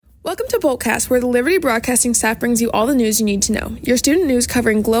Welcome to Boltcast, where the Liberty Broadcasting staff brings you all the news you need to know. Your student news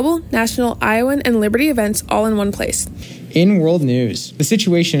covering global, national, Iowan, and Liberty events all in one place. In world news, the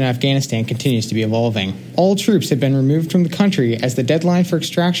situation in Afghanistan continues to be evolving. All troops have been removed from the country as the deadline for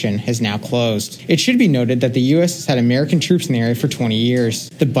extraction has now closed. It should be noted that the U.S. has had American troops in the area for 20 years.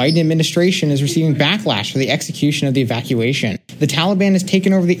 The Biden administration is receiving backlash for the execution of the evacuation. The Taliban has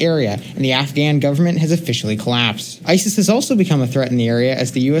taken over the area, and the Afghan government has officially collapsed. ISIS has also become a threat in the area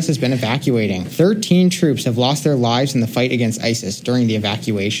as the U.S. has been evacuating. 13 troops have lost their lives in the fight against ISIS during the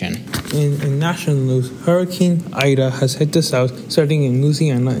evacuation. In national news, Hurricane Ida has hit the south, starting in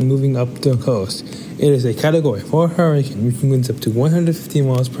Louisiana and moving up the coast. It is a Category 4 hurricane, reaching winds up to 150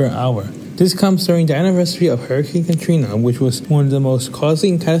 miles per hour. This comes during the anniversary of Hurricane Katrina, which was one of the most costly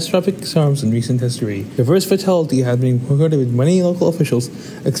and catastrophic storms in recent history. The first fatality has been recorded, with many local officials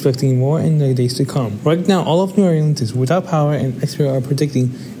expecting more in the days to come. Right now, all of New Orleans is without power, and experts are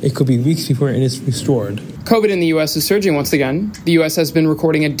predicting it could be weeks before it is restored. COVID in the U.S. is surging once again. The U.S. has been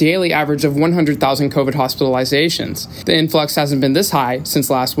recording a daily average of 100,000 COVID hospitalizations. The influx hasn't been this high since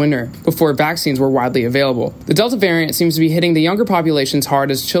last winter, before vaccines were widely available. The Delta variant seems to be hitting the younger populations hard,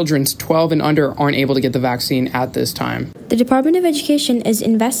 as children 12 and under aren't able to get the vaccine at this time. The Department of Education is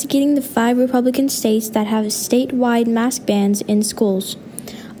investigating the 5 Republican states that have statewide mask bans in schools.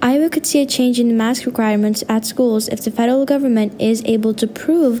 Iowa could see a change in the mask requirements at schools if the federal government is able to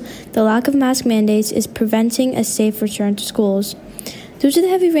prove the lack of mask mandates is preventing a safe return to schools. Due to the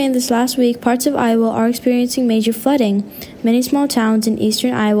heavy rain this last week, parts of Iowa are experiencing major flooding. Many small towns in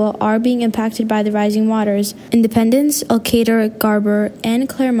eastern Iowa are being impacted by the rising waters. Independence, Elkader, Garber, and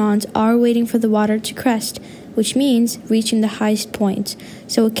Claremont are waiting for the water to crest, which means reaching the highest point,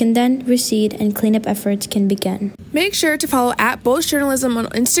 so it can then recede and cleanup efforts can begin. Make sure to follow @Bullish Journalism on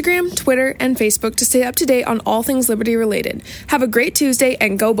Instagram, Twitter, and Facebook to stay up to date on all things Liberty related. Have a great Tuesday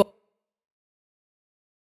and go Bulls!